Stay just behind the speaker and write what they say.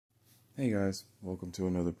Hey guys, welcome to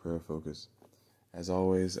another prayer focus. As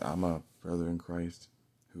always, I'm a brother in Christ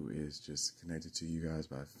who is just connected to you guys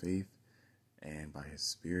by faith and by his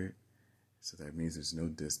spirit. So that means there's no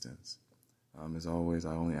distance. As always,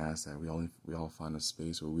 I only ask that we all find a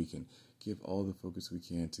space where we can give all the focus we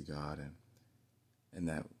can to God and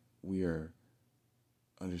that we are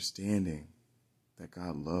understanding that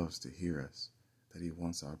God loves to hear us, that he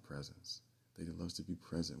wants our presence, that he loves to be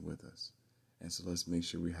present with us. And so let's make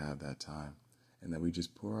sure we have that time and that we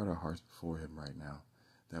just pour out our hearts before him right now,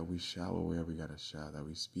 that we shout wherever we got to shout, that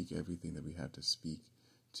we speak everything that we have to speak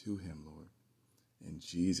to him, Lord, in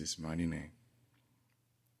Jesus' mighty name.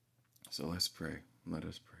 So let's pray. Let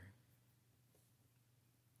us pray.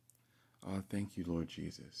 Oh, thank you, Lord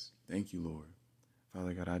Jesus. Thank you, Lord.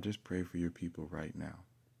 Father God, I just pray for your people right now.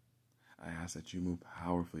 I ask that you move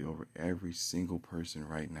powerfully over every single person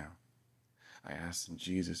right now. I ask in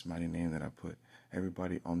Jesus' mighty name that I put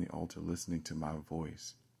everybody on the altar listening to my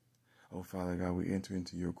voice. Oh, Father God, we enter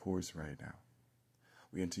into your courts right now.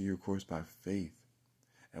 We enter your courts by faith,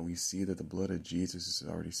 and we see that the blood of Jesus is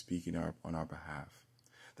already speaking on our behalf.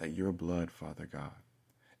 That your blood, Father God,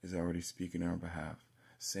 is already speaking on our behalf,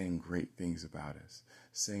 saying great things about us,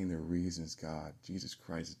 saying the reasons, God, Jesus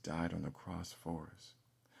Christ died on the cross for us.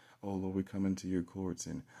 Oh, Lord, we come into your courts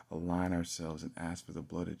and align ourselves and ask for the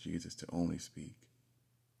blood of Jesus to only speak.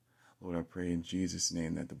 Lord, I pray in Jesus'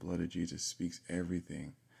 name that the blood of Jesus speaks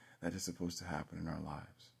everything that is supposed to happen in our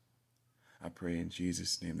lives. I pray in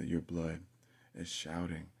Jesus' name that your blood is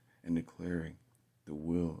shouting and declaring the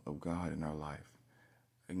will of God in our life,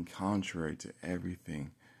 and contrary to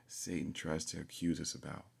everything Satan tries to accuse us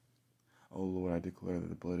about. Oh, Lord, I declare that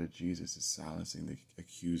the blood of Jesus is silencing the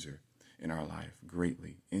accuser in our life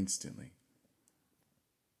greatly, instantly.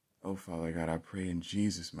 Oh, Father God, I pray in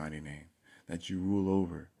Jesus' mighty name that you rule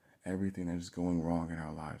over everything that is going wrong in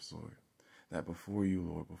our lives, Lord. That before you,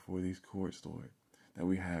 Lord, before these courts, Lord, that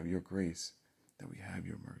we have your grace, that we have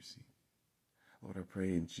your mercy. Lord, I pray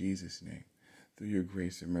in Jesus' name, through your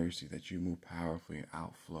grace and mercy, that you move powerfully and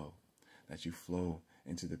outflow, that you flow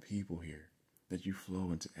into the people here, that you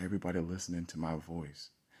flow into everybody listening to my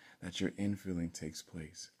voice, that your infilling takes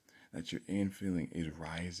place, that your infilling is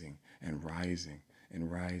rising and rising and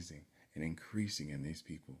rising and increasing in these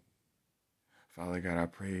people. Father God, I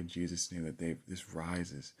pray in Jesus' name that this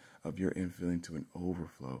rises of your infilling to an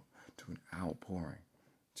overflow, to an outpouring,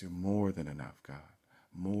 to more than enough, God,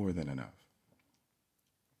 more than enough.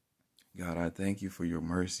 God, I thank you for your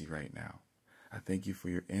mercy right now. I thank you for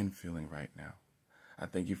your infilling right now. I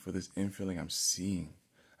thank you for this infilling I'm seeing.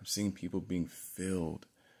 I'm seeing people being filled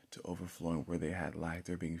to overflowing where they had lack.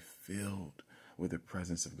 They're being filled with the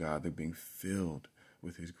presence of God. They're being filled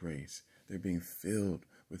with his grace. They're being filled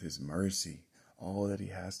with his mercy, all that he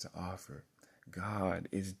has to offer. God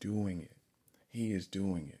is doing it. He is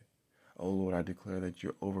doing it. Oh, Lord, I declare that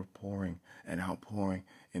you're overpouring and outpouring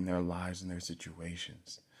in their lives and their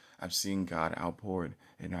situations. I've seen God outpour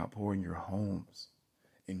in your homes.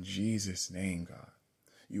 In Jesus' name, God,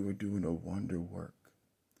 you are doing a wonder work.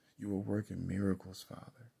 You are working miracles,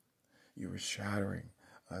 Father. You are showering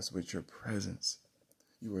us with your presence.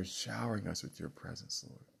 You are showering us with your presence,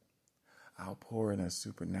 Lord. Outpour in us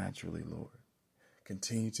supernaturally, Lord.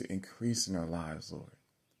 Continue to increase in our lives, Lord.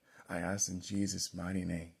 I ask in Jesus' mighty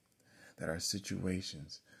name that our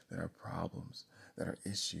situations, that our problems, that our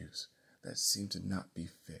issues that seem to not be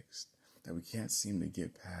fixed, that we can't seem to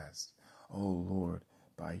get past, oh Lord,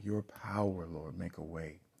 by your power, Lord, make a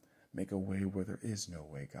way. Make a way where there is no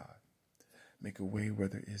way, God. Make a way where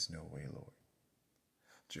there is no way, Lord.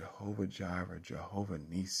 Jehovah Jireh, Jehovah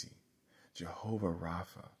Nisi, Jehovah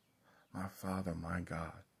Rapha, my Father, my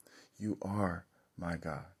God. You are my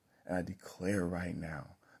God. And I declare right now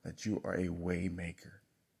that you are a way maker.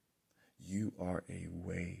 You are a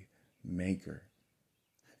way maker.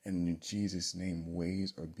 And in Jesus' name,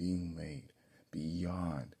 ways are being made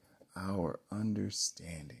beyond our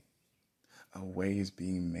understanding. A way is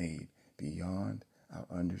being made beyond our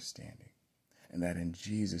understanding. And that in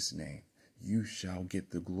Jesus' name, you shall get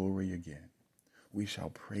the glory again. We shall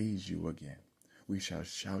praise you again. We shall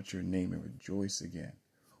shout your name and rejoice again.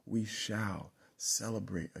 We shall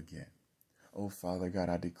celebrate again. Oh, Father God,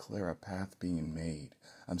 I declare a path being made.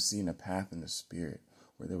 I'm seeing a path in the spirit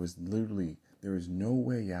where there is no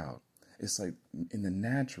way out. It's like in the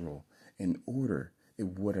natural, in order, it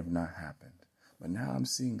would have not happened. But now I'm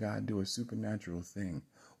seeing God do a supernatural thing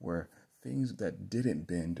where things that didn't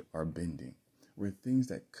bend are bending, where things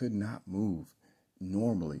that could not move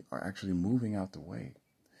normally are actually moving out the way,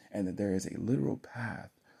 and that there is a literal path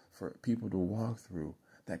for people to walk through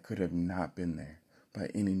that could have not been there by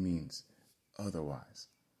any means otherwise.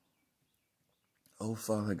 Oh,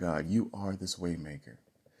 Father God, you are this waymaker.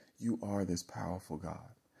 You are this powerful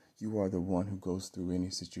God. You are the one who goes through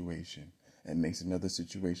any situation and makes another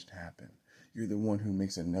situation happen. You're the one who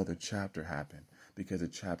makes another chapter happen because a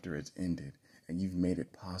chapter is ended and you've made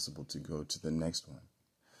it possible to go to the next one.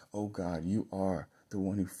 Oh God, you are the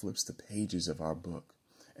one who flips the pages of our book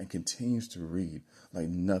and continues to read like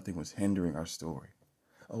nothing was hindering our story.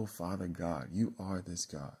 Oh Father God, you are this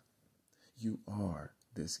God. You are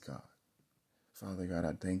this God. Father God,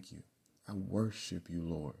 I thank you. I worship you,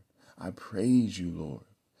 Lord. I praise you, Lord.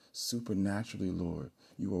 Supernaturally, Lord,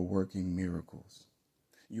 you are working miracles.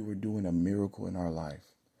 You are doing a miracle in our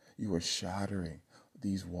life. You are shattering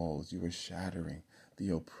these walls. You are shattering the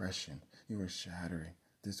oppression. You are shattering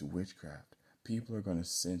this witchcraft. People are going to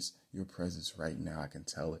sense your presence right now. I can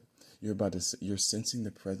tell it. You're sensing the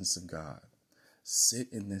presence of God. Sit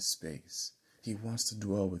in this space. He wants to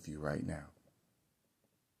dwell with you right now.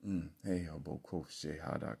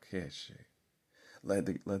 Let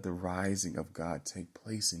the rising of God take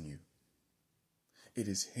place in you. It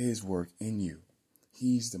is his work in you.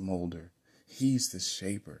 He's the molder. He's the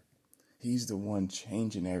shaper. He's the one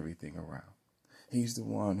changing everything around. He's the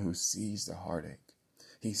one who sees the heartache.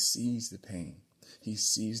 He sees the pain. He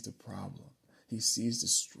sees the problem. He sees the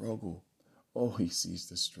struggle. Oh, he sees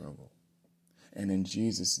the struggle. And in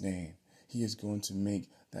Jesus' name, he is going to make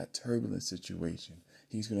that turbulent situation.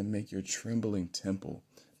 He's going to make your trembling temple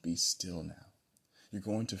be still now. You're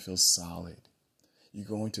going to feel solid. You're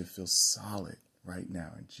going to feel solid right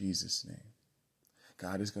now in Jesus' name.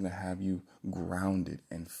 God is going to have you grounded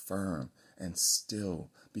and firm and still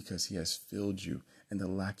because he has filled you and the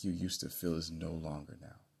lack you used to feel is no longer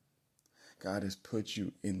now. God has put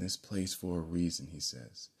you in this place for a reason, he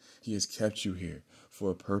says. He has kept you here for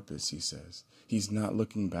a purpose, he says. He's not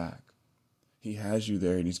looking back. He has you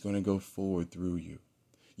there and he's going to go forward through you.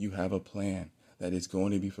 You have a plan that is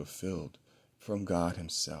going to be fulfilled from God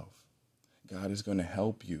himself. God is going to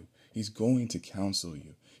help you. He's going to counsel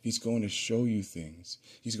you. He's going to show you things.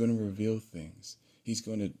 He's going to reveal things. He's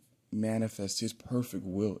going to manifest his perfect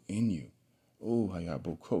will in you. Oh,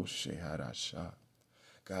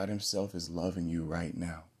 God himself is loving you right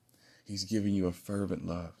now. He's giving you a fervent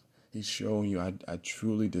love. He's showing you, I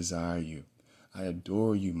truly desire you. I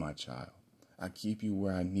adore you, my child. I keep you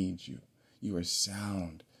where I need you. You are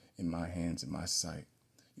sound in my hands and my sight.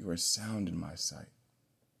 You are sound in my sight.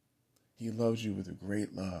 He loves you with a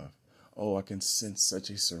great love. Oh, I can sense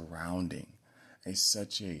such a surrounding,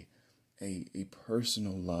 such a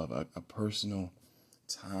personal love, a personal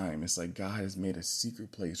time. It's like God has made a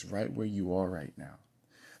secret place right where you are right now.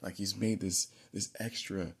 Like he's made this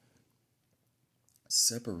extra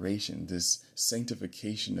separation, this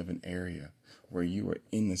sanctification of an area where you are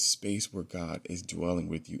in the space where God is dwelling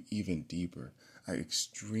with you even deeper. An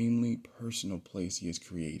extremely personal place he has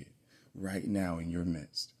created right now in your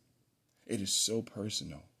midst. It is so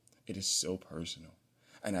personal. It is so personal.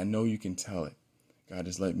 And I know you can tell it. God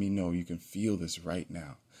has let me know you can feel this right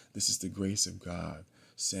now. This is the grace of God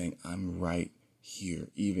saying, I'm right here,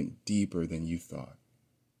 even deeper than you thought.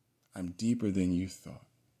 I'm deeper than you thought.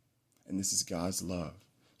 And this is God's love.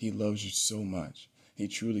 He loves you so much. He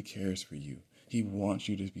truly cares for you. He wants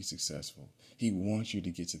you to be successful. He wants you to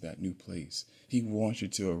get to that new place. He wants you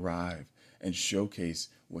to arrive and showcase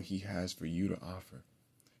what he has for you to offer.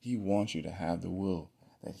 He wants you to have the will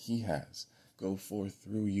that he has go forth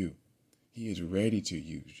through you. He is ready to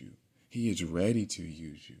use you. He is ready to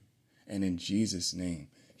use you. And in Jesus' name,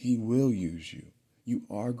 he will use you. You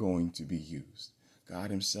are going to be used. God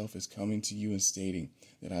himself is coming to you and stating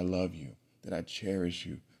that I love you, that I cherish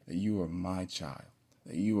you, that you are my child,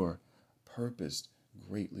 that you are purposed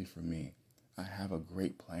greatly for me. I have a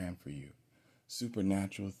great plan for you.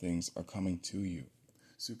 Supernatural things are coming to you.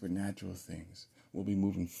 Supernatural things will be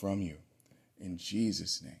moving from you. In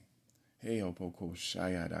Jesus' name.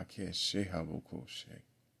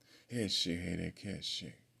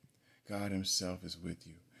 God himself is with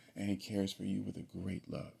you, and he cares for you with a great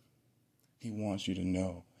love. He wants you to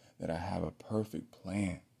know that I have a perfect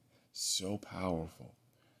plan, so powerful,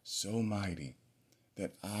 so mighty,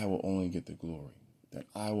 that I will only get the glory, that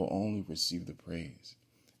I will only receive the praise.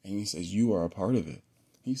 And he says, you are a part of it.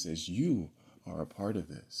 He says, you are a part of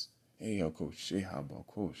this.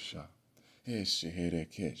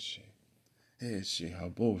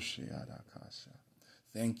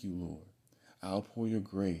 Thank you, Lord. I'll pour your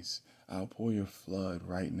grace. I'll pour your flood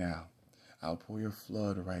right now. I'll pour your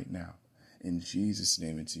flood right now. In Jesus'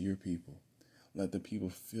 name, into your people. Let the people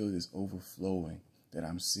feel this overflowing that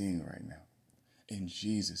I'm seeing right now. In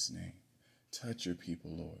Jesus' name, touch your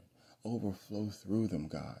people, Lord. Overflow through them,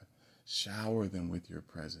 God. Shower them with your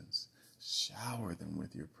presence. Shower them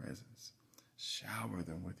with your presence. Shower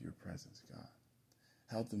them with your presence, God.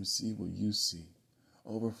 Help them see what you see.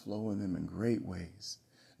 Overflow in them in great ways.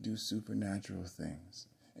 Do supernatural things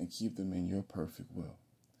and keep them in your perfect will.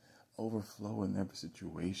 Overflow in their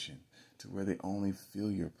situation to where they only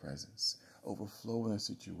feel your presence. Overflow in their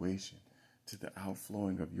situation to the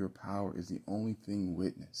outflowing of your power is the only thing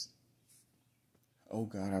witnessed. Oh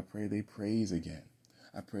God, I pray they praise again.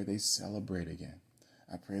 I pray they celebrate again.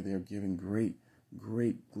 I pray they are giving great,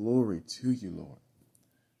 great glory to you, Lord.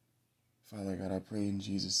 Father God, I pray in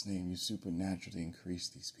Jesus' name you supernaturally increase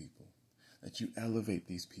these people, that you elevate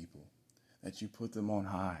these people, that you put them on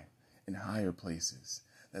high, in higher places,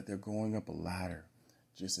 that they're going up a ladder,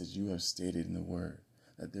 just as you have stated in the word,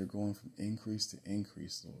 that they're going from increase to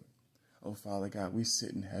increase, Lord. Oh, Father God, we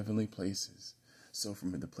sit in heavenly places. So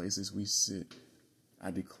from the places we sit,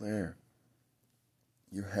 I declare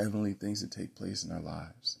your heavenly things to take place in our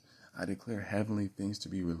lives. I declare heavenly things to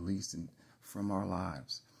be released from our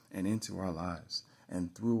lives and into our lives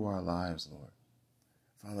and through our lives, Lord.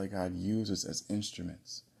 Father God, use us as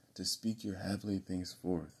instruments to speak your heavenly things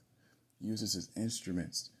forth. Use us as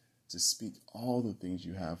instruments to speak all the things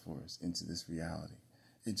you have for us into this reality,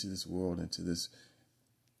 into this world, into this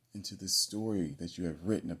story that you have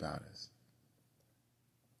written about us.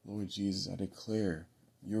 Lord Jesus, I declare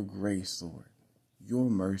your grace, Lord,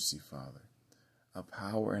 your mercy, Father, a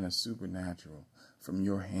power and a supernatural from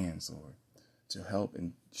your hands, Lord, to help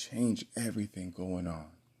and change everything going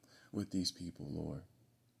on with these people, Lord.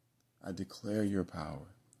 I declare your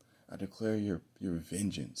power. I declare your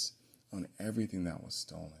vengeance on everything that was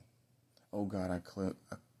stolen. Oh God,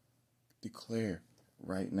 I declare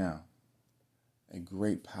right now a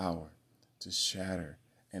great power to shatter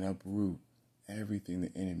and uproot everything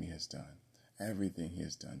the enemy has done, everything he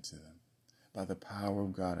has done to them. By the power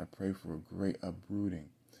of God, I pray for a great uprooting,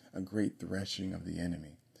 a great threshing of the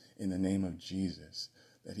enemy in the name of Jesus,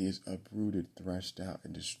 that he is uprooted, threshed out,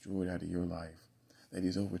 and destroyed out of your life, that he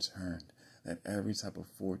is overturned, that every type of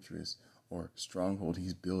fortress or stronghold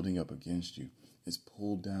he's building up against you is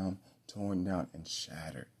pulled down, torn down, and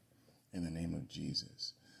shattered in the name of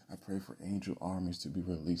Jesus. I pray for angel armies to be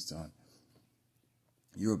released on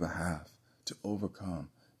your behalf to overcome,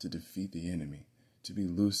 to defeat the enemy, to be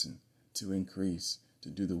loosened, to increase, to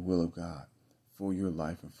do the will of God for your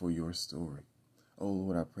life and for your story. Oh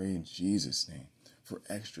Lord, I pray in Jesus' name for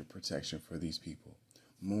extra protection for these people,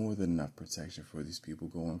 more than enough protection for these people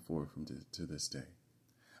going forward to this day.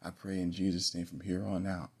 I pray in Jesus' name from here on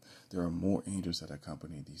out, there are more angels that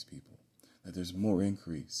accompany these people, that there's more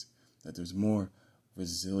increase, that there's more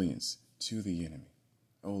resilience to the enemy.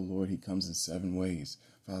 Oh Lord, he comes in 7 ways.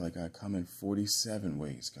 Father God, come in 47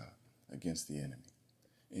 ways, God, against the enemy.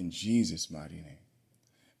 In Jesus' mighty name,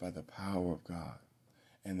 by the power of God,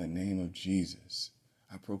 in the name of Jesus,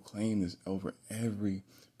 I proclaim this over every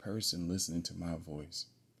person listening to my voice,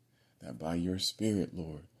 that by your Spirit,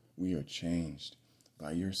 Lord, we are changed.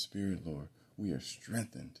 By your Spirit, Lord, we are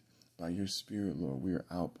strengthened. By your Spirit, Lord, we are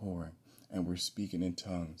outpouring and we're speaking in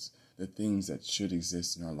tongues, the things that should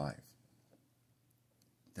exist in our life,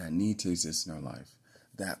 that need to exist in our life,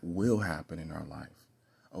 that will happen in our life.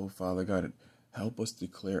 Oh, Father God, help us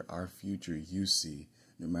declare our future you see,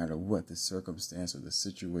 no matter what the circumstance or the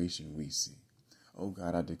situation we see. Oh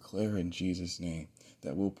God, I declare in Jesus' name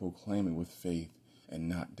that we'll proclaim it with faith and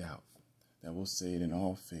not doubt, that we'll say it in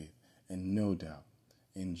all faith and no doubt,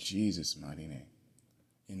 in Jesus' mighty name.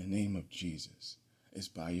 In the name of Jesus. It's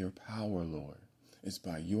by your power, Lord. It's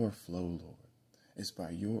by your flow, Lord. It's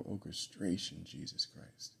by your orchestration, Jesus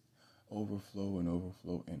Christ. Overflow and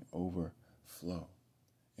overflow and overflow.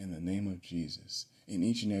 In the name of Jesus, in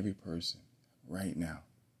each and every person, right now.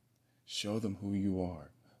 Show them who you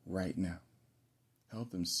are right now.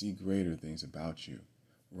 Help them see greater things about you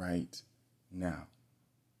right now.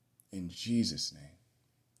 In Jesus' name,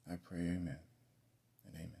 I pray amen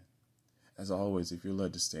and amen. As always, if you're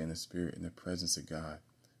led to stay in the Spirit, in the presence of God,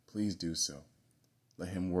 please do so. Let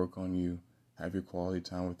him work on you. Have your quality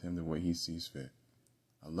time with him the way he sees fit.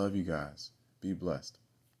 I love you guys. Be blessed.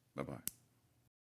 Bye-bye.